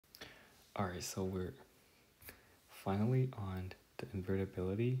Alright, so we're finally on the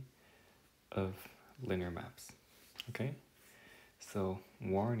invertibility of linear maps. Okay? So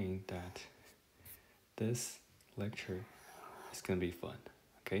warning that this lecture is gonna be fun.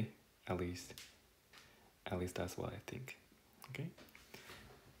 Okay? At least that's what I think. Okay?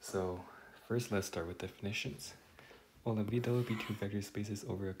 So first let's start with definitions. Well, a V will be two vector spaces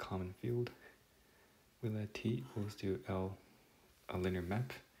over a common field. We let T equals to L a linear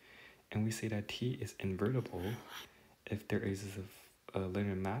map, and we say that T is invertible if there is a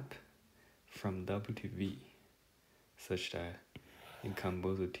linear map from W to V, such that you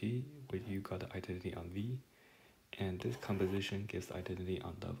compose with T, where you got the identity on V, and this composition gives the identity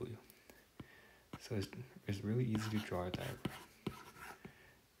on W. So it's really easy to draw that.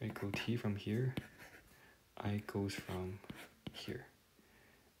 Right, go T from here, I goes from here,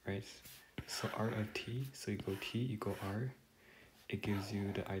 right? So R of T, so you go T, you go R, it gives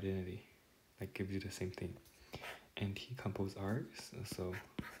you the identity, like gives you the same thing. And T compose R, so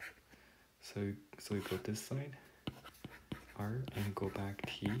you go this side, R, and go back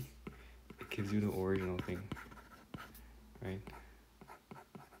T, it gives you the original thing, right?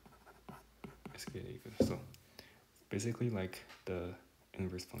 Let's get it even. So basically like the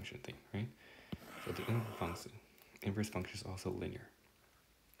inverse function thing, right? So the inverse function is also linear.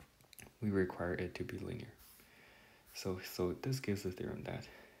 We require it to be linear. So this gives the theorem that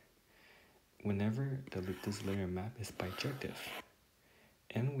whenever this linear map is bijective,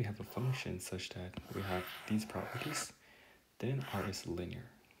 and we have a function such that we have these properties, then R is linear.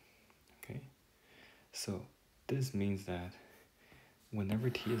 Okay? So this means that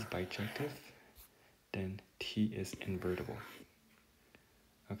whenever T is bijective, then T is invertible.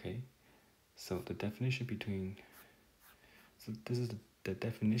 Okay? So the definition this is the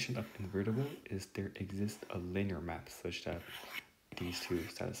definition of invertible is there exists a linear map such that these two are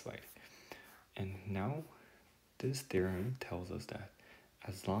satisfied. And now this theorem tells us that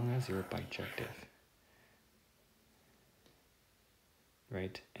as long as you're bijective,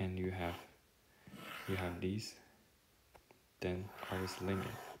 right, and you have these, then R is linear.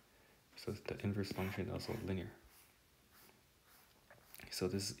 So the inverse function is also linear. So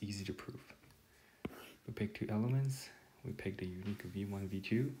this is easy to prove. We pick two elements. We pick the unique V1,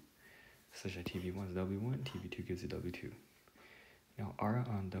 V2, such that TV1 is W1, TV2 gives you W2. Now R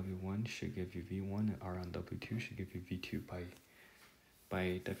on W1 should give you V1, and R on W2 should give you V2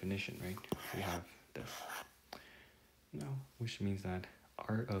 by definition, right? We have this. Now, which means that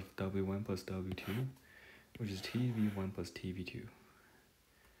R of W1 plus W2, which is TV1 plus TV2,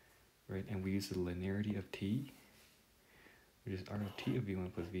 right? And we use the linearity of T, which is R of T of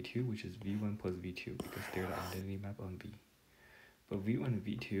V1 plus V2, which is V1 plus V2, because they're the identity map on V. But V1 and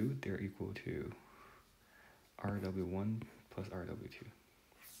V2, they're equal to RW1 plus RW2.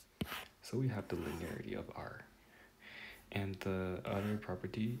 So we have the linearity of R. And the other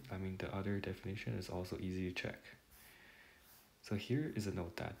property, the other definition is also easy to check. So here is a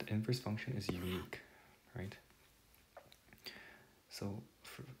note that the inverse function is unique, right? So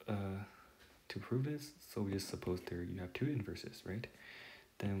to prove this, so we just suppose there you have two inverses, right?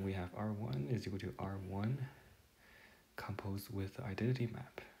 Then we have R1 is equal to R1 composed with the identity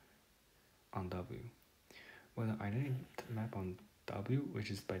map on W. Well, the identity map on W,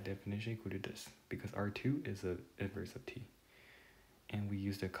 which is by definition equal to this, because R2 is the inverse of T. And we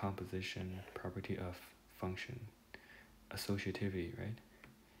use the composition property of function associativity, right?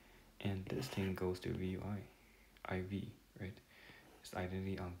 And this thing goes to IV, right? It's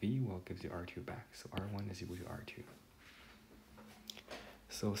identity on V, well, gives you R2 back. So R1 is equal to R2.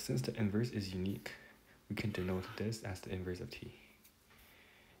 So since the inverse is unique, we can denote this as the inverse of T.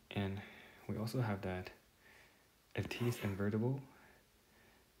 And we also have that if T is invertible,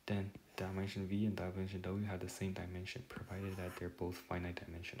 then dimension V and dimension W have the same dimension, provided that they're both finite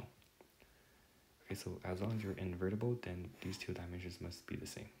dimensional. Okay, so as long as you're invertible, then these two dimensions must be the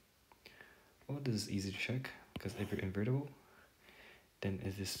same. Well, this is easy to check, because if you're invertible, then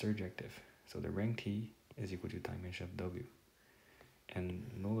it is surjective. So the rank T is equal to dimension of W.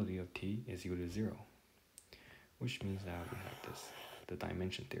 And nullity of T is equal to 0. Which means that we have this, the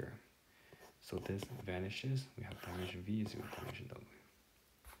dimension theorem. So this vanishes, we have dimension V is equal to dimension W.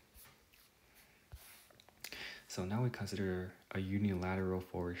 So now we consider a unilateral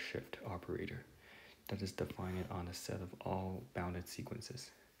forward shift operator that is defined on a set of all bounded sequences.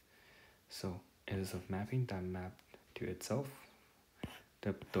 So it is a mapping that mapped to itself.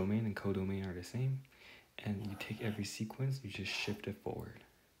 The domain and codomain are the same, and you take every sequence, you just shift it forward.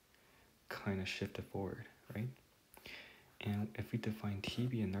 Kind of shift it forward, right? And if we define T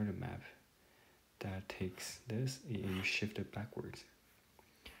be another map that takes this, and you shift it backwards,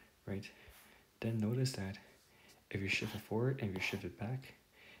 right? Then notice that if you shift it forward and if you shift it back,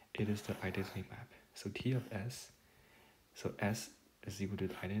 it is the identity map. So T of S, so S is equal to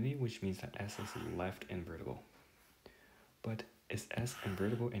the identity, which means that S is left invertible. But is S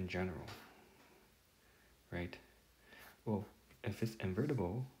invertible in general, right? Well, if it's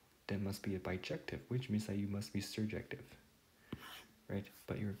invertible, then it must be a bijective, which means that you must be surjective, right?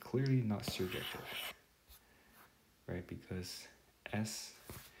 But you're clearly not surjective, right? Because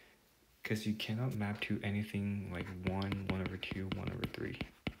you cannot map to anything like 1/2, 1/3,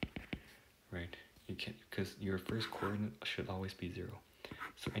 right? You can't, because your first coordinate should always be 0.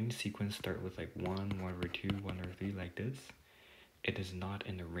 So any sequence start with like 1/2, 1/3 like this, it is not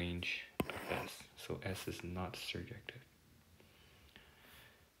in the range of S. So S is not surjective.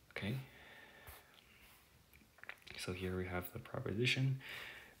 Okay? So here we have the proposition,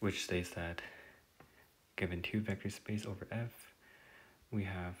 which states that given 2 vector space over F, we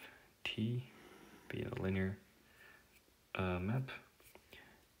have T be a linear map,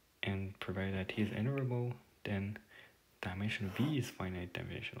 and provided that T is iterable, then dimension V is finite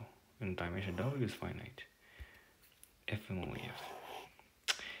dimensional, and dimension W is finite, if and only if.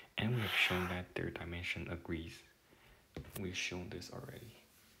 And we have shown that their dimension agrees. We've shown this already.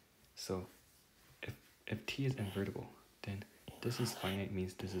 So if T is invertible, then this is finite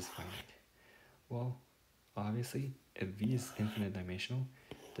means this is finite. Well, obviously, if V is infinite dimensional,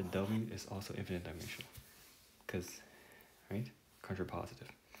 the W is also infinite dimensional, because, right,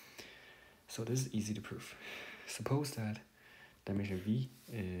 contrapositive. So this is easy to prove. Suppose that dimension V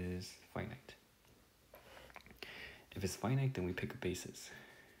is finite. If it's finite, then we pick a basis,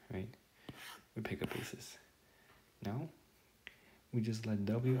 right? We pick a basis. Now, we just let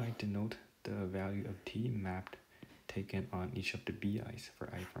Wi denote the value of T mapped taken on each of the Bi's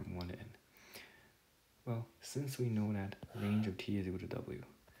for I from 1 to n. Well, since we know that range of T is equal to W,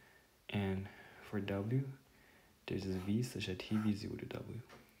 and for W, there's this V such that TV is equal to W,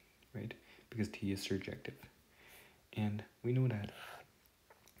 right? Because T is surjective. And we know that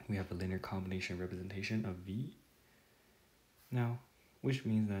we have a linear combination representation of V. Now, which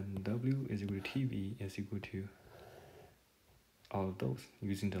means that W is equal to TV is equal to all of those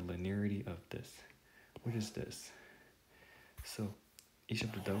using the linearity of this, which is this. So each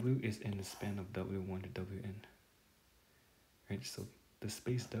of the W is in the span of W1 to Wn, right? So the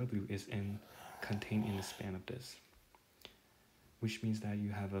space W is contained in the span of this, which means that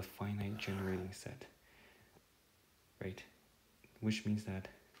you have a finite generating set, right? Which means that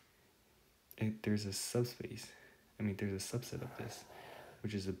there's a subspace, there's a subset of this,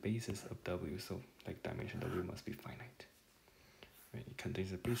 which is the basis of W, so like dimension W must be finite, right? It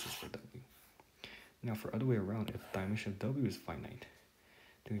contains a basis for W. Now for other way around, if dimension of W is finite,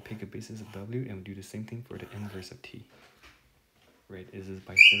 then we pick a basis of W and we do the same thing for the inverse of T, right? It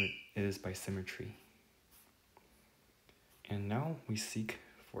is by symmetry. And now we seek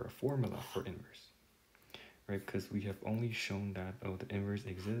for a formula for inverse, right? Because we have only shown that, oh, the inverse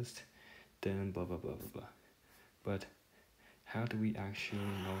exists, then blah, blah, blah, blah, blah. But how do we actually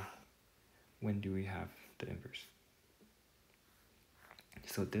know when do we have the inverse?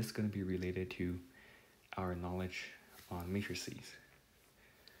 So this is going to be related to our knowledge on matrices.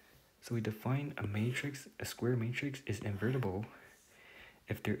 So we define a square matrix is invertible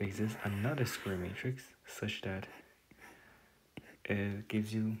if there exists another square matrix such that it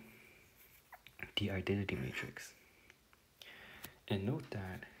gives you the identity matrix. And note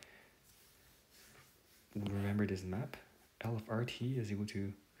that, remember this map, L of RT is equal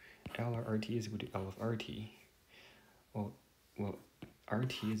to L of RT is equal to L of RT. Well,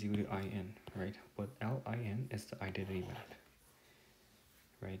 RT is equal to IN, right? But LIN is the identity map,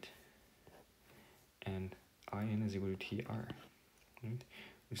 right? And IN is equal to TR, right?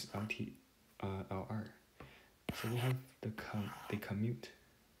 Which is LR. So we have they commute,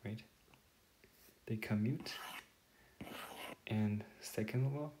 right? They commute, and second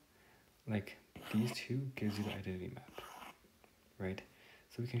of all, like these two gives you the identity map, right?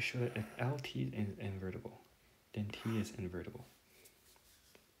 So we can show that if LT is invertible, then T is invertible,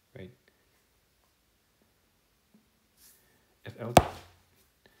 right? If LT,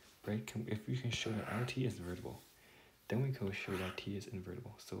 right, if we can show that LT is invertible, then we can show that T is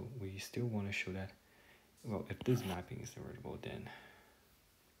invertible. So we still want to show that, well, if this mapping is invertible, then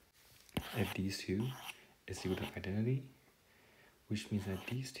if these two is equal to identity, which means that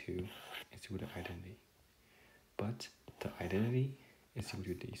these two is equal to identity, but the identity is equal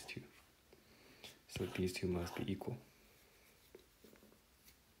to these two. So these two must be equal.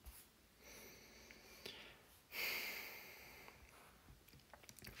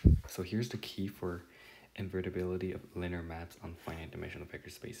 So here's the key for invertibility of linear maps on finite dimensional vector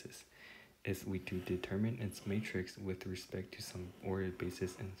spaces is we do determine its matrix with respect to some ordered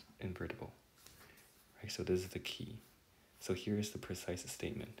basis and invertible. Right, so this is the key. So here is the precise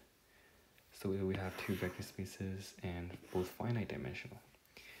statement. So we have two vector spaces and both finite dimensional.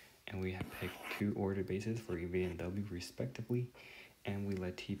 And we have picked two ordered bases for V and W respectively, and we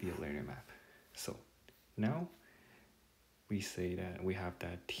let T be a linear map. So now we say that we have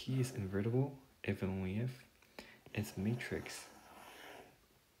that T is invertible if and only if its matrix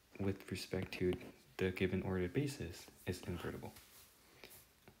with respect to the given ordered basis is invertible.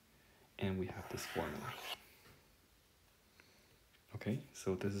 And we have this formula. Okay,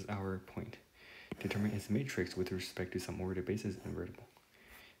 so this is our point. Determine its matrix with respect to some ordered basis is invertible.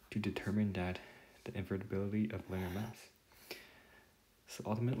 To determine that the invertibility of linear maps. So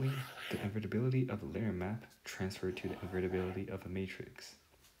ultimately, the invertibility of a linear map transferred to the invertibility of a matrix,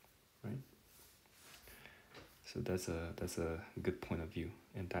 right? So that's a good point of view,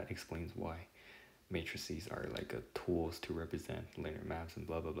 and that explains why matrices are like tools to represent linear maps and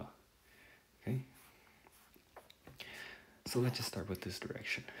blah blah blah. Okay. So let's just start with this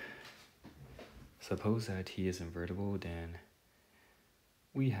direction. Suppose that T is invertible, then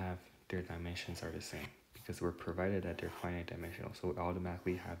we have their dimensions are the same because we're provided that they're finite dimensional, so we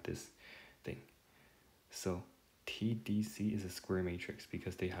automatically have this thing. So TDC is a square matrix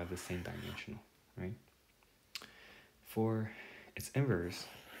because they have the same dimensional, right? For its inverse,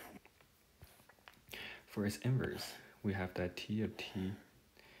 we have that T of T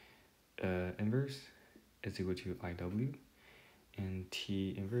inverse is equal to IW, and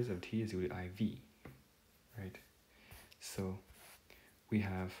T inverse of T is equal to IV, right? So we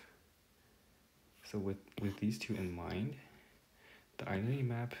have, so with these two in mind, the identity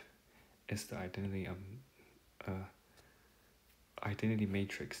map is the identity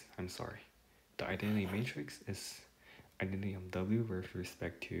matrix. The identity matrix is identity of W with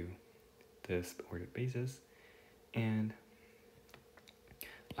respect to this ordered basis, and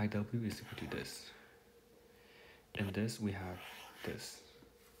IW is equal to this. In this we have this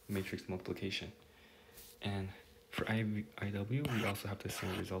matrix multiplication, and for IW we also have the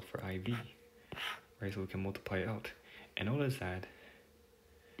same result for IV, right? So we can multiply it out, and notice that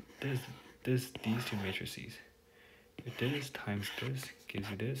these two matrices, this times this gives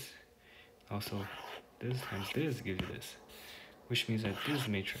you this, also this times this gives you this, which means that this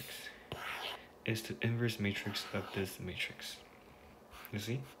matrix is the inverse matrix of this matrix. You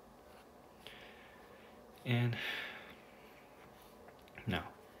see? And now,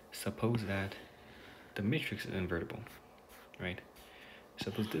 suppose that the matrix is invertible, right?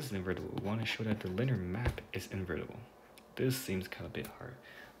 Suppose this is invertible. We want to show that the linear map is invertible. This seems kind of a bit hard,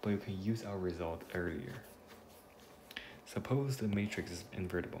 but you can use our result earlier. Suppose the matrix is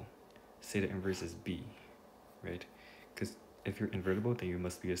invertible. Say the inverse is B, right? Because if you're invertible, then you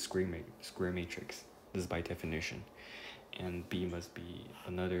must be a square matrix. This is by definition. And B must be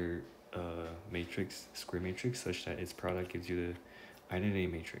another matrix, square matrix, such that its product gives you the identity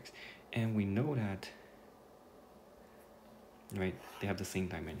matrix. And we know that, right, they have the same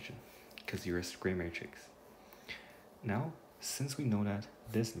dimension because you're a square matrix. Now, since we know that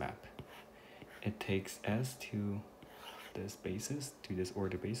this map, it takes S to this basis, to this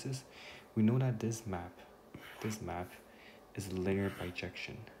order basis, we know that this map is linear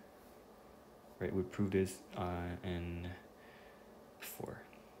bijection, right? We proved this in 4.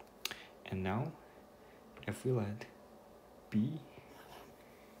 And now, if we let B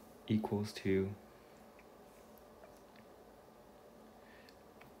equals to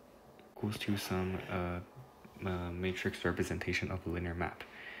some matrix representation of a linear map,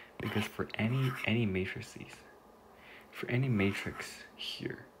 because for any matrices, for any matrix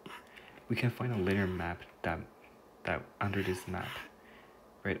here, we can find a linear map that under this map,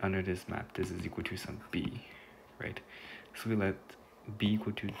 right, under this map, this is equal to some B, right? So we let B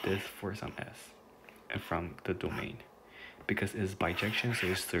equal to this for some S and from the domain, because it's bijection, so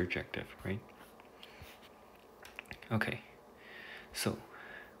it's surjective, right? Okay, so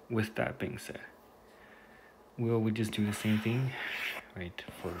with that being said, we just do the same thing, right?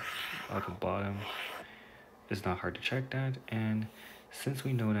 For at the bottom, it's not hard to check that, and since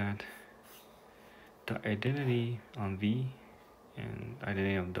we know that the identity on V and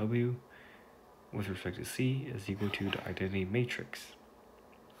identity on W with respect to C is equal to the identity matrix.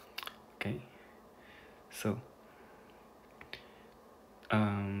 Okay, so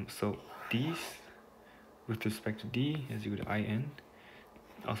these with respect to D is equal to IN.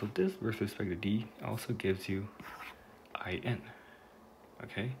 Also, this with respect to D also gives you IN.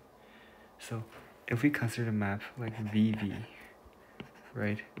 Okay, so if we consider a map like VV,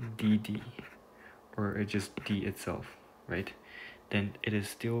 right, DD, or it's just D itself, right? Then it is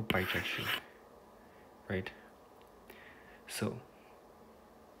still bijection, right? So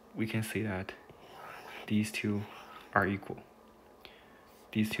we can say that these two are equal.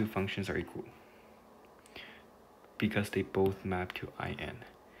 These two functions are equal because they both map to In,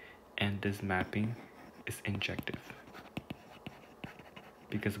 and this mapping is injective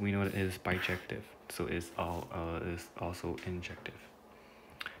because we know that it is bijective, so it's is also injective,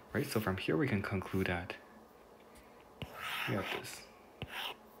 right? So from here we can conclude that we have this.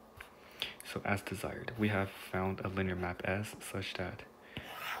 So as desired, we have found a linear map S such that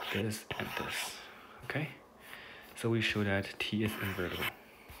this and this, okay? So we show that T is invertible.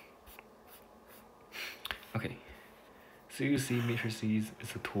 Okay, so you see matrices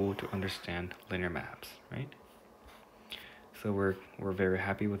is a tool to understand linear maps, right? So we're very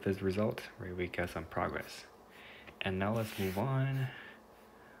happy with this result, right? We got some progress. And now let's move on.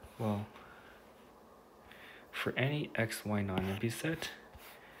 Well, for any x, y non-empty set,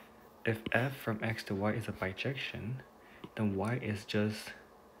 if f from x to y is a bijection, then y is just,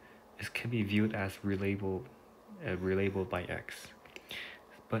 it can be viewed as relabeled by x.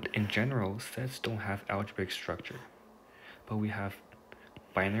 But in general, sets don't have algebraic structure, but we have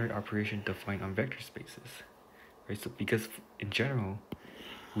binary operation defined on vector spaces, right? So because in general,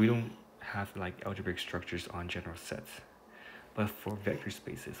 we don't have like algebraic structures on general sets, but for vector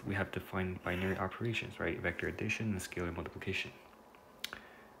spaces, we have defined binary operations, right? Vector addition and scalar multiplication.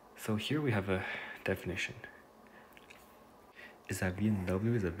 So here we have a definition. Is that V and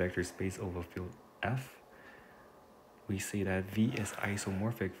W is a vector space over field F. We say that V is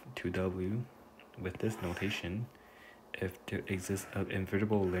isomorphic to W with this notation if there exists an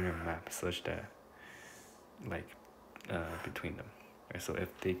invertible linear map such that between them. Right? So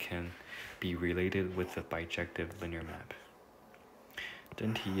if they can be related with a bijective linear map,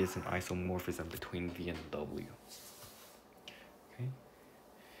 then T is an isomorphism between V and W. Okay?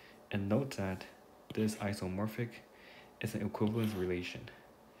 And note that this isomorphic is an equivalence relation.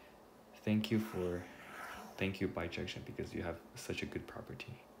 Thank you bijection, because you have such a good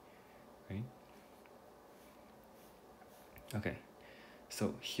property, right? Okay,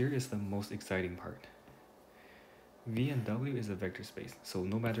 so here is the most exciting part. V and W is a vector space, so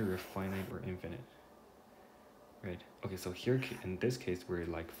no matter you're finite or infinite, right? Okay, so here in this case we're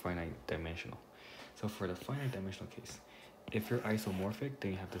like finite dimensional. So for the finite dimensional case, if you're isomorphic,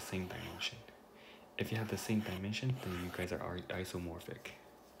 then you have the same dimension. If you have the same dimension, then you guys are isomorphic.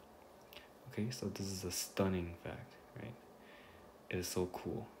 Okay, so this is a stunning fact, right? It is so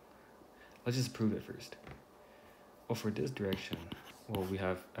cool. Let's just prove it first. Well, for this direction, well, we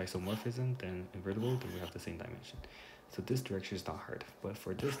have isomorphism, then invertible, then we have the same dimension. So this direction is not hard, but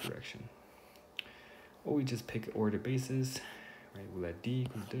for this direction, well, we just pick order basis, right? We let D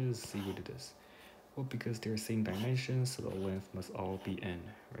equal to this, C equal to this. Well, because they're same dimensions, so the length must all be n,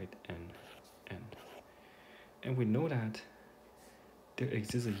 right? N. And we know that there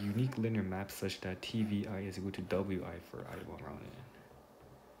exists a unique linear map such that TVI is equal to WI for I1 round n,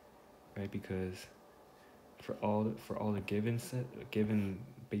 right? Because for all the given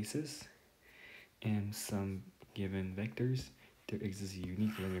bases and some given vectors, there exists a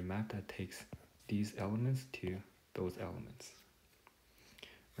unique linear map that takes these elements to those elements.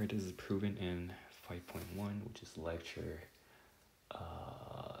 Right, this is proven in 5.1, which is lecture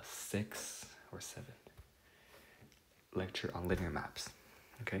 6 or 7. Lecture on linear maps.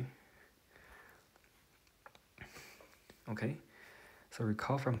 Okay. So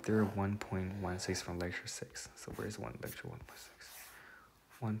recall from theory 1.16 from lecture 6. So where's lecture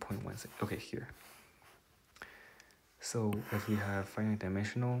 1.6? 1.16. Okay, here. So if we have finite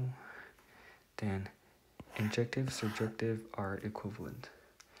dimensional, then injective, surjective are equivalent.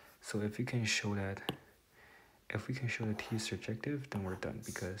 So if we can show that T is surjective, then we're done,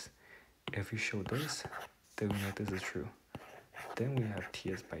 because if we show this, then we know this is true. Then we have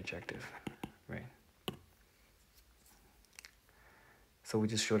T as bijective, right? So we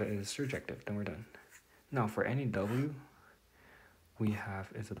just show that it is surjective, then we're done. Now for any W, we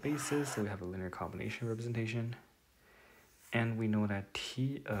have as a basis, so we have a linear combination representation. And we know that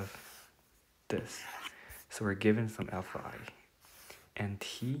T of this, so we're given some alpha I. And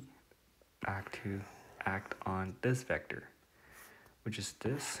T act on this vector, which is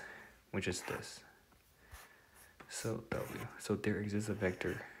this. So W. So there exists a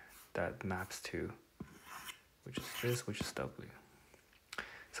vector that maps to, which is this, which is W.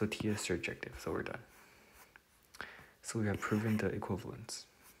 So T is surjective, so we're done. So we have proven the equivalence.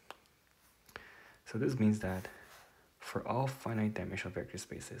 So this means that for all finite dimensional vector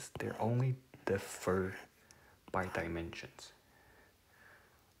spaces, they only differ by dimensions.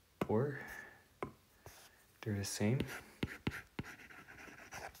 Or they're the same.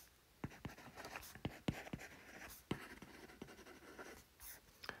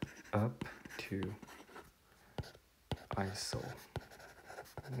 Up to isomorphism.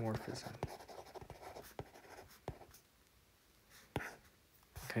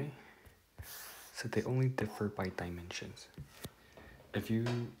 Okay, so they only differ by dimensions.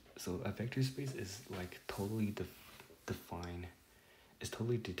 So a vector space is like totally defined, is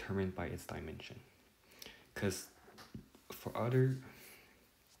totally determined by its dimension. Because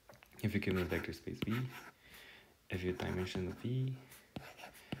if you give me a vector space V, if your dimension of V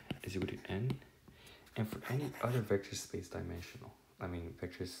is equal to n, and for any other vector space finite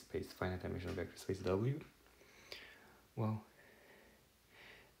dimensional vector space W, well,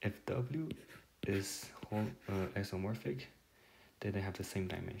 if W is isomorphic, then they have the same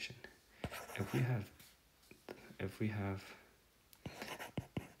dimension. If we have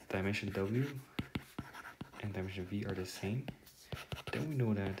dimension W and dimension V are the same, then we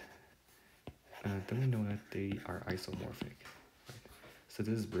know that they are isomorphic. Right? So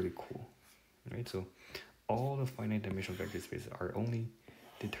this is really cool, right? So all the finite dimensional vector spaces are only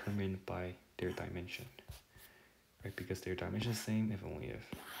determined by their dimension, right? Because their dimension is the same if only if,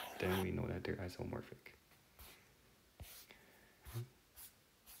 then we know that they're isomorphic.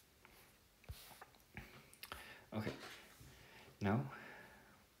 Okay, now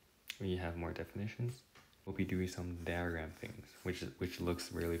we have more definitions. We'll be doing some diagram things, which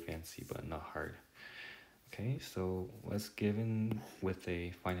looks really fancy but not hard. Okay, so let's given with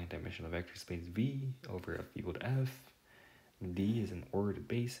a finite dimensional vector space V over F equal to F, D is an ordered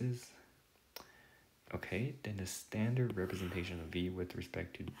basis. Okay, then the standard representation of V with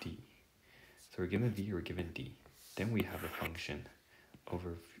respect to D. So we're given V, we're given D. Then we have a function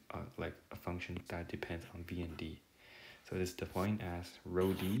over like a function that depends on V and D. So it is defined as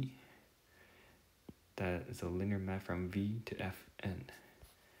rho D. That is a linear map from V to Fn.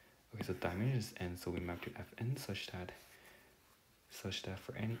 Okay, so dimension is n, so we map to Fn such that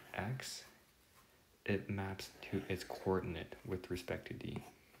for any x, it maps to its coordinate with respect to D.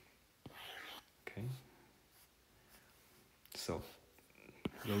 Okay. So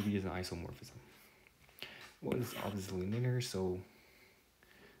rho D is an isomorphism. Well, it's obviously linear,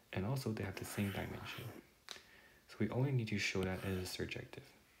 and also they have the same dimension. So we only need to show that it is surjective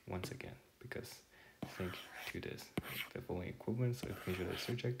once again, because think to this. They're only equivalent, so if we show that it's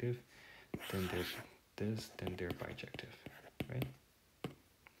surjective, then there's this, then they're bijective, right?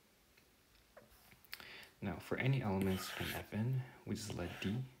 Now for any elements in Fn, we just let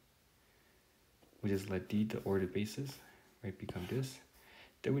D the ordered basis, right, become this.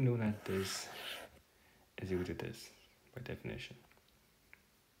 Then we know that this is equal to this by definition.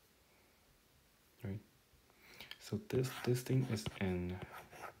 Right? So this thing is in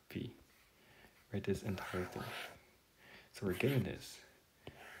V. Right, this entire thing. So we're given this.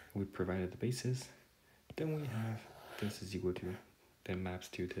 We provided the basis. Then we have this is equal to, that maps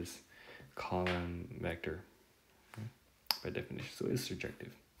to this column vector, right, by definition. So it's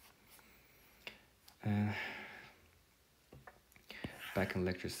surjective. Back in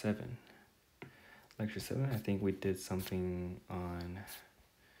lecture 7. Lecture 7, I think we did something on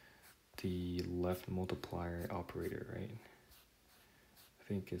the left multiplier operator, right? I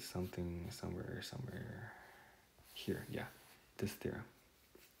think it's something somewhere here. Yeah, this theorem,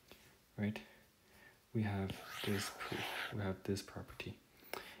 right? We have this proof. We have this property,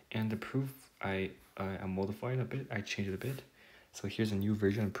 and the proof I modified a bit. I changed it a bit. So here's a new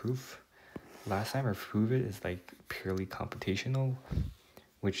version of proof. Last time I proved it is like purely computational,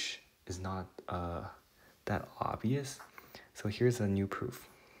 which is not that obvious. So here's a new proof.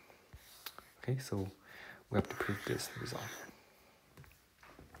 Okay, so we have to prove this result.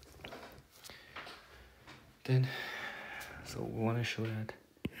 Then, so we want to show that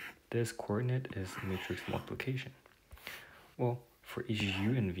this coordinate is matrix multiplication. Well, for each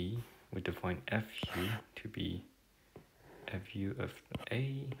u and v, we define fu to be fu of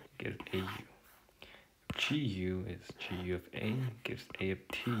a gives au. Gu is gu of a gives a of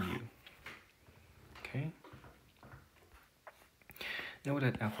tu. Okay. Now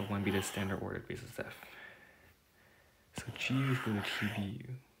let alpha 1 be the standard ordered basis f. So gu is equal to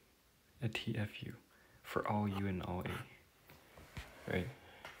tbu, a tfu, for all u and all a, right?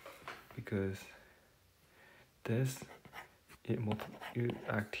 Because this, you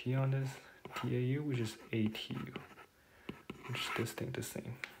add t on this, tau, which is atu, which is this thing the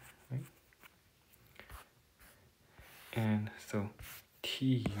same, right? And so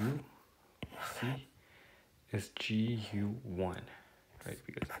tu, c, is gu1, right?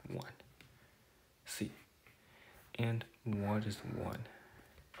 Because 1, c. And what is 1?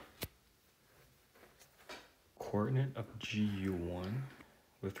 coordinate of GU1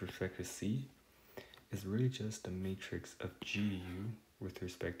 with respect to C is really just the matrix of GU with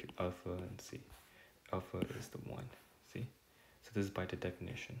respect to alpha and C. Alpha is the 1, see? So this is by the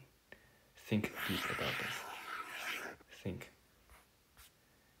definition. Think deep about this. Think.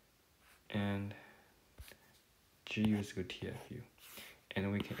 And GU is equal to TFU. And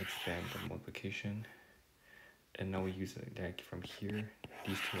then we can expand the multiplication. And now we use it that from here,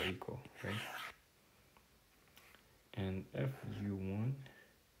 these two are equal, right? And FU1,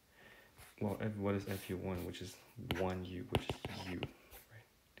 well, what is FU1, which is 1U, which is U,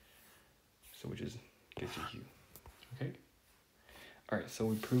 right? So which is, gives you U, okay? All right, so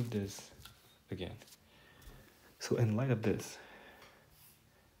we prove this again. So in light of this,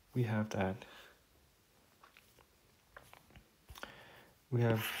 we have that, we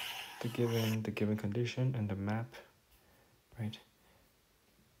have the given condition and the map, right?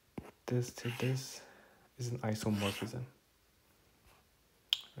 This to this is an isomorphism,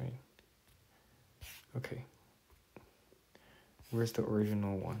 right? Okay. Where's the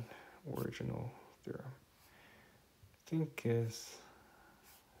original one? Original theorem. I think is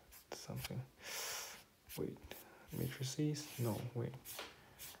something. Wait, matrices? No, wait.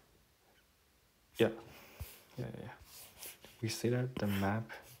 Yeah. We say that the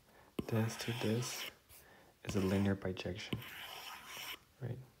map this to this is a linear bijection,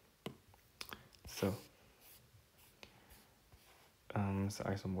 right? So it's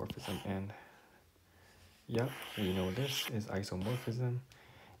isomorphism, and yeah, we know this is isomorphism,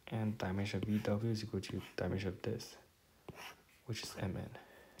 and dimension of VW is equal to dimension of this, which is Mn.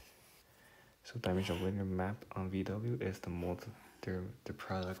 So dimension of linear map on VW is the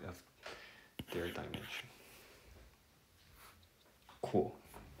product of their dimension. Cool.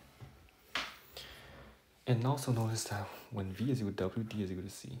 And also notice that when V is equal to W, D is equal to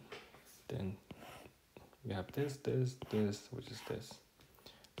C, then we have this, which is this.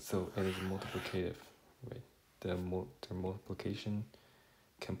 So it is multiplicative, right? The multiplication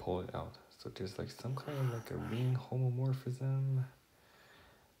can pull it out. So there's like some kind of like a ring homomorphism.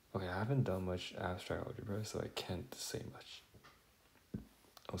 Okay, I haven't done much abstract algebra, so I can't say much.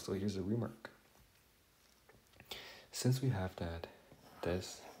 Also, here's a remark. Since we have that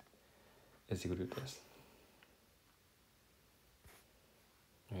this is equal to this,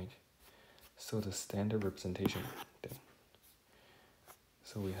 right? So the standard representation then.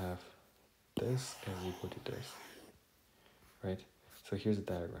 So we have this is equal to this, right? So here's a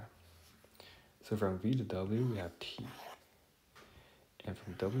diagram. So from V to W, we have T. And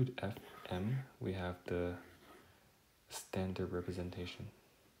from W to Fm, we have the standard representation,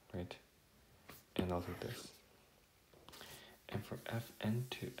 right? And also this. And from Fn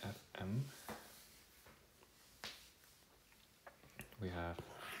to Fm, we have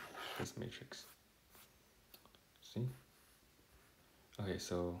this matrix. See? Okay,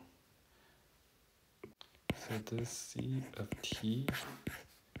 so this C of T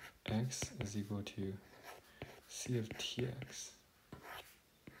x is equal to C of Tx,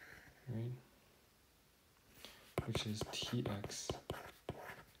 right? Which is Tx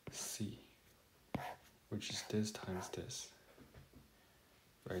C, which is this times this,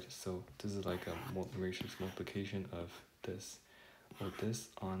 right? So this is like a matrix multiplication of this, or this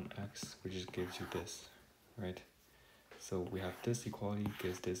on x, which just gives you this, right? So we have this equality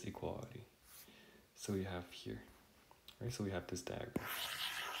gives this equality. So we have here, right? So we have this diagram.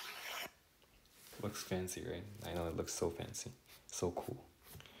 Looks fancy, right? I know it looks so fancy, so cool.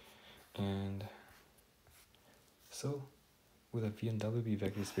 And so with a V and W be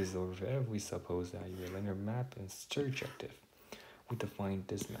vector spaces over F, we suppose that your linear map is surjective. We define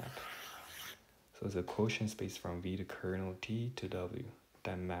this map. So it's a quotient space from V to kernel T to W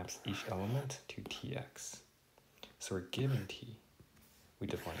that maps each element to Tx. So we're given T, we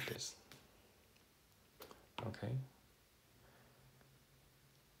define this. Okay.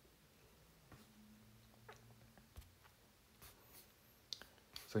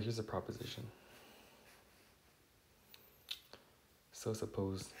 So here's a proposition. So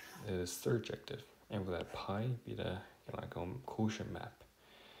suppose it is surjective, and we'll let pi be the quotient map,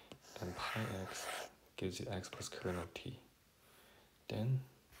 and pi x gives you x plus kernel T. Then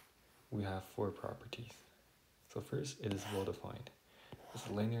we have 4 properties. So first, it is well defined. It's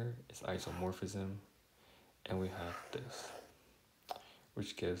linear, it's isomorphism, and we have this,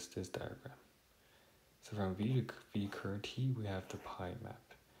 which gives this diagram. So from V to V kernel T, we have the pi map.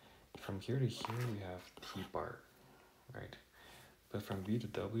 From here to here, we have T bar, right? But from V to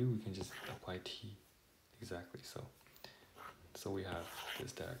W, we can just apply T exactly. So we have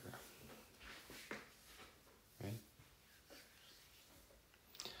this diagram, right?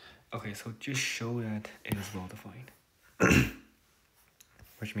 Okay, so just show that it is well defined.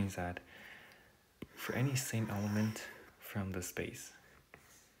 Which means that for any same element from the space,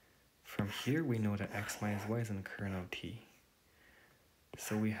 from here we know that x minus y is in the kernel of t.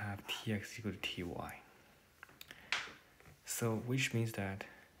 So we have tx equal to ty. So which means that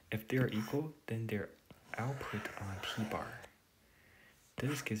if they are equal, then their output on t bar,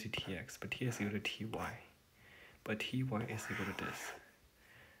 this gives you tx, but t is equal to ty. But ty is equal to this.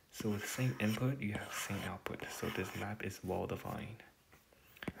 So with same input, you have same output. So this map is well defined.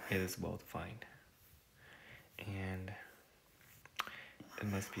 It is well defined. And it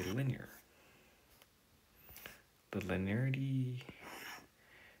must be linear. The linearity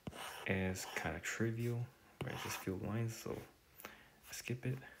is kind of trivial, right? Just few lines, so skip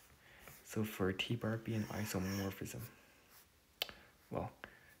it. So for t bar be an isomorphism, well,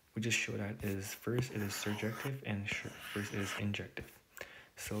 we just show that is first it is surjective and first it is injective.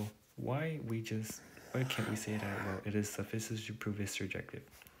 So why can't we say that, well, it is sufficient to prove it's surjective?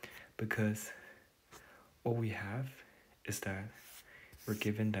 Because what we have is that we're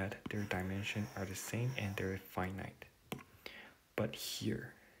given that their dimensions are the same and they're finite. But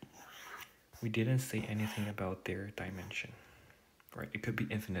here, we didn't say anything about their dimension, right? It could be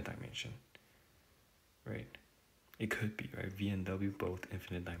infinite dimension, right? It could be, right? V and W both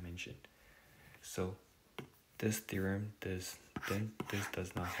infinite dimension. So this theorem, this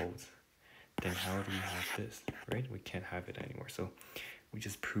does not hold. Then how do we have this, right? We can't have it anymore. So we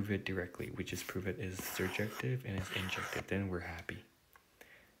just prove it directly. We just prove it is surjective and it's injective. Then we're happy.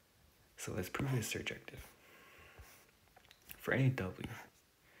 So let's prove it's surjective. For any W,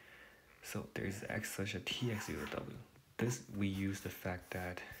 so there's x such that tx equal to W. This we use the fact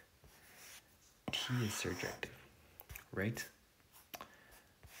that t is surjective, right?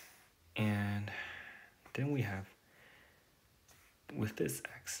 And then we have, with this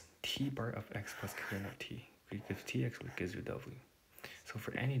x, t bar of x plus kernel of t, because tx gives you W. So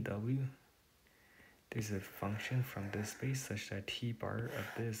for any W, there's a function from this space such that t bar of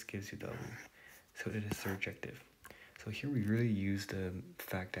this gives you W. So it is surjective. So here we really use the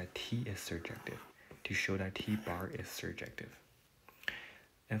fact that t is surjective to show that t bar is surjective.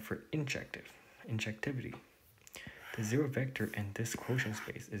 And for injectivity, the zero vector in this quotient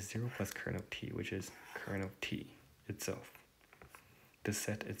space is 0 plus kernel of t, which is kernel of t itself, the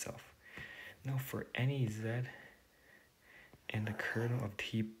set itself. Now for any z and the kernel of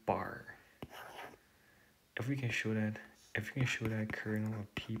t bar, if we can show that kernel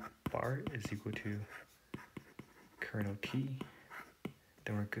of t bar is equal to kernel t,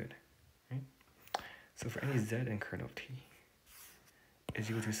 then we're good, right? So for any z and kernel of t is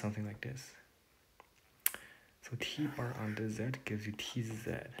equal to something like this. So t bar on the z gives you tz,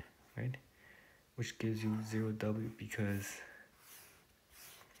 right? Which gives you 0w because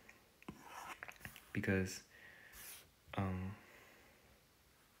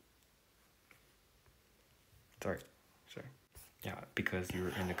because you're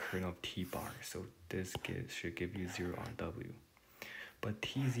in the kernel of t bar, so this should give you 0 on w. But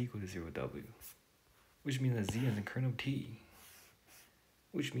t is equal to 0w, which means that z is in kernel of t,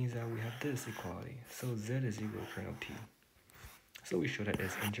 which means that we have this equality. So z is equal to kernel of t. So we show that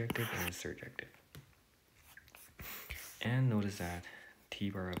it's injective and it's surjective. And notice that t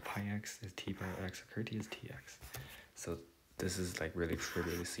bar of pi x is t bar of x occur t is tx. So this is like really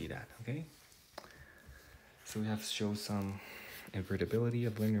trivial to see that, okay? So we have to show some invertibility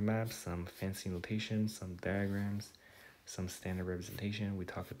of linear maps, some fancy notation, some diagrams, some standard representation. We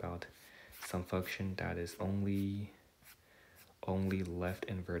talked about some function that is only left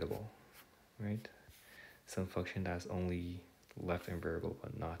invertible, right? Some function that's only left invertible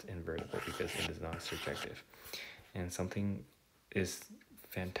but not invertible because it is not surjective. And something is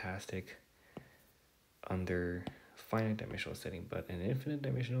fantastic under finite dimensional setting, but in infinite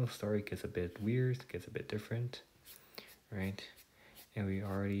dimensional story gets a bit weird, gets a bit different, right? And we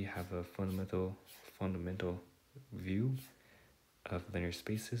already have a fundamental view of linear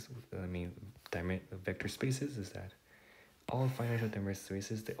spaces. I mean, vector spaces is that all finite dimensional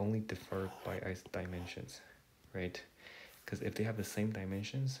spaces, they only differ by dimensions, right? Because if they have the same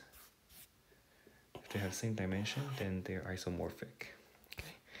dimensions, then they're isomorphic.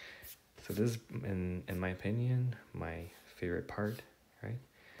 Okay, so this is, in my opinion, my favorite part, right?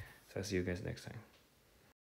 So I'll see you guys next time.